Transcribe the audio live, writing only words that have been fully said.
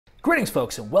Greetings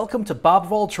folks and welcome to Bob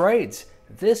of All Trades.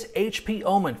 This HP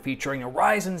Omen featuring a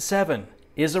Ryzen 7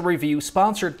 is a review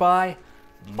sponsored by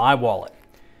my wallet.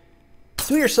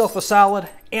 Do yourself a solid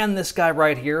and this guy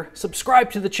right here, subscribe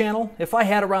to the channel. If I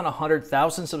had around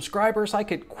 100,000 subscribers, I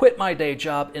could quit my day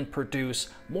job and produce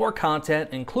more content,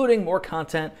 including more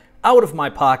content out of my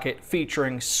pocket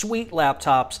featuring sweet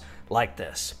laptops like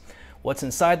this. What's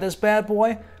inside this bad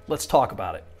boy? Let's talk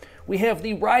about it. We have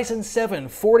the Ryzen 7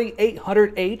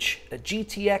 4800H, a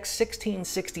GTX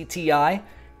 1660 Ti,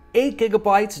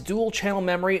 8GB dual channel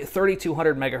memory at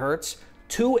 3200 MHz,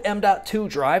 two M.2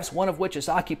 drives, one of which is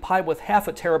occupied with half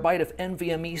a terabyte of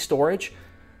NVMe storage,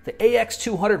 the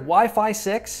AX200 Wi-Fi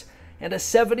 6, and a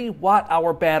 70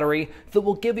 watt-hour battery that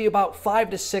will give you about 5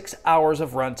 to 6 hours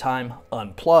of runtime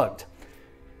unplugged.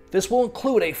 This will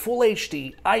include a full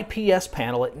HD IPS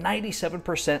panel at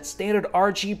 97% standard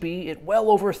RGB at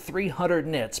well over 300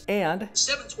 nits, and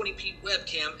 720p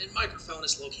webcam and microphone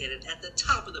is located at the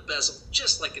top of the bezel,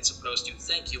 just like it's supposed to.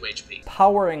 Thank you, HP.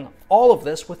 Powering all of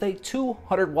this with a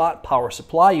 200 watt power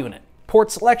supply unit.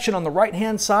 Port selection on the right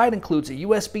hand side includes a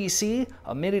USB-C,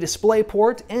 a mini display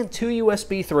port, and two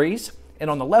USB 3s. And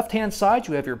on the left-hand side,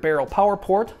 you have your barrel power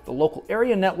port, the local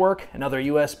area network, another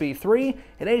USB 3,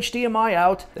 an HDMI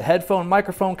out, the headphone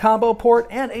microphone combo port,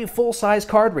 and a full-size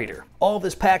card reader. All of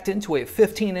this packed into a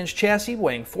 15-inch chassis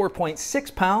weighing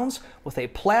 4.6 pounds with a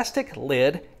plastic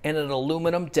lid and an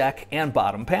aluminum deck and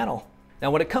bottom panel. Now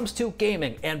when it comes to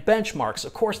gaming and benchmarks,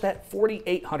 of course that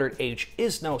 4800H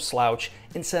is no slouch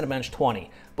in Cinebench 20,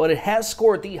 but it has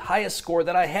scored the highest score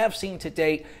that I have seen to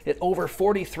date at over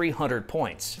 4,300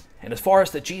 points. And as far as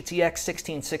the GTX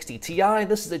 1660 Ti,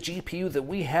 this is a GPU that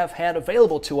we have had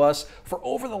available to us for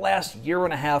over the last year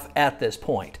and a half at this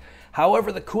point.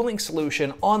 However, the cooling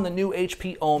solution on the new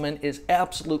HP Omen is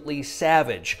absolutely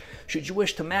savage. Should you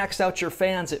wish to max out your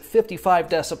fans at 55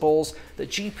 decibels, the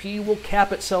GPU will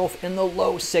cap itself in the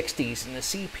low 60s and the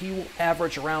CPU will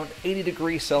average around 80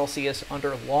 degrees Celsius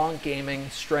under long gaming,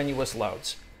 strenuous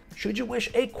loads. Should you wish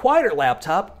a quieter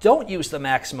laptop, don't use the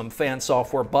maximum fan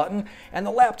software button, and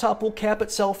the laptop will cap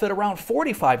itself at around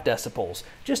 45 decibels.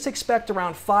 Just expect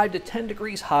around 5 to 10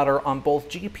 degrees hotter on both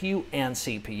GPU and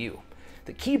CPU.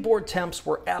 The keyboard temps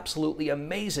were absolutely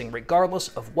amazing regardless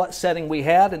of what setting we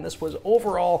had, and this was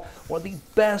overall one of the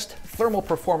best thermal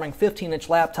performing 15-inch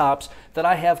laptops that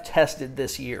I have tested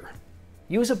this year.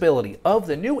 Usability of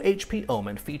the new HP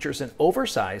Omen features an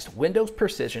oversized Windows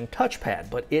Precision touchpad,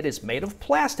 but it is made of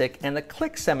plastic and the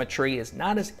click symmetry is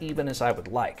not as even as I would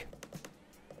like.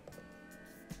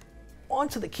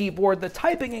 Onto the keyboard, the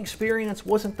typing experience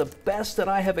wasn't the best that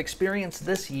I have experienced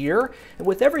this year, and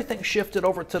with everything shifted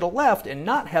over to the left and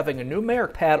not having a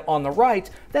numeric pad on the right,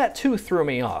 that too threw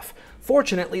me off.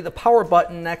 Fortunately, the power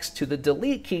button next to the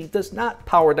delete key does not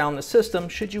power down the system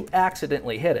should you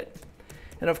accidentally hit it.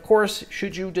 And of course,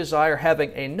 should you desire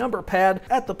having a number pad,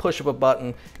 at the push of a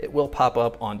button, it will pop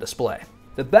up on display.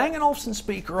 The Bang & Olufsen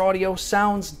speaker audio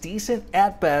sounds decent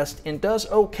at best and does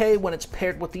okay when it's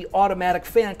paired with the automatic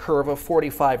fan curve of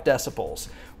 45 decibels.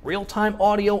 Real-time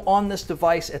audio on this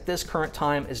device at this current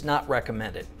time is not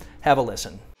recommended. Have a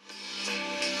listen.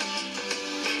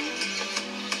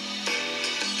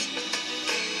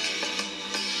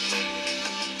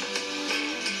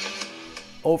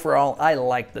 Overall, I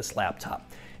like this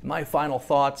laptop. My final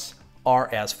thoughts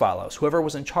are as follows. Whoever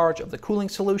was in charge of the cooling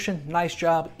solution, nice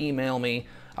job, email me.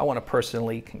 I want to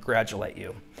personally congratulate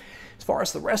you. As far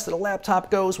as the rest of the laptop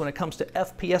goes, when it comes to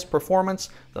FPS performance,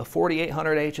 the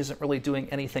 4800H isn't really doing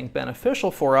anything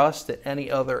beneficial for us that any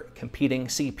other competing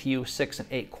CPU 6 and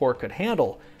 8 core could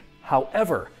handle.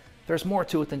 However, there's more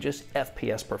to it than just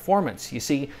FPS performance. You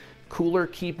see, cooler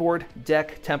keyboard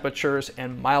deck temperatures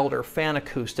and milder fan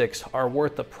acoustics are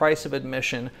worth the price of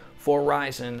admission for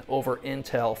Ryzen over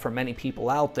Intel for many people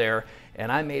out there,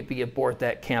 and I may be aboard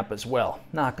that camp as well,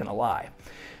 not gonna lie.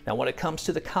 Now when it comes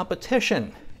to the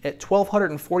competition, at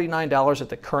 $1,249 at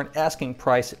the current asking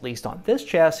price, at least on this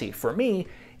chassis, for me,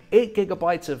 8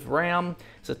 GB of RAM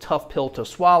is a tough pill to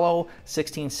swallow.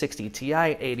 1660 Ti,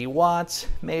 80 watts,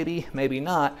 maybe, maybe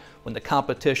not, when the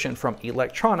competition from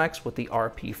electronics with the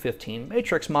RP15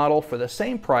 Matrix model, for the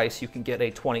same price you can get a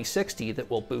 2060 that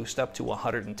will boost up to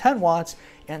 110 watts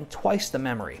and twice the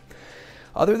memory.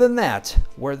 Other than that,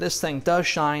 where this thing does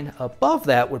shine above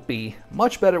that would be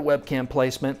much better webcam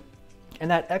placement,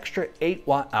 and that extra 8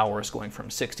 watt hours going from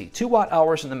 62 watt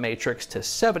hours in the Matrix to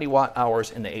 70 watt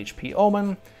hours in the HP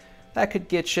Omen. that could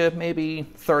get you maybe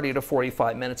 30 to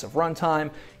 45 minutes of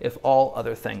runtime if all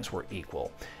other things were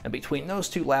equal. And between those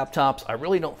two laptops, I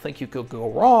really don't think you could go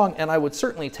wrong, and I would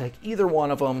certainly take either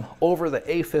one of them over the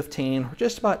A15 or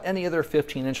just about any other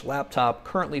 15-inch laptop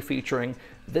currently featuring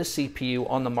this CPU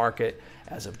on the market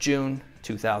as of June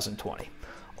 2020.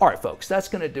 All right, folks, that's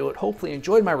going to do it. Hopefully you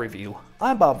enjoyed my review.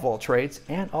 I'm Bob of All Trades,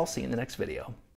 and I'll see you in the next video.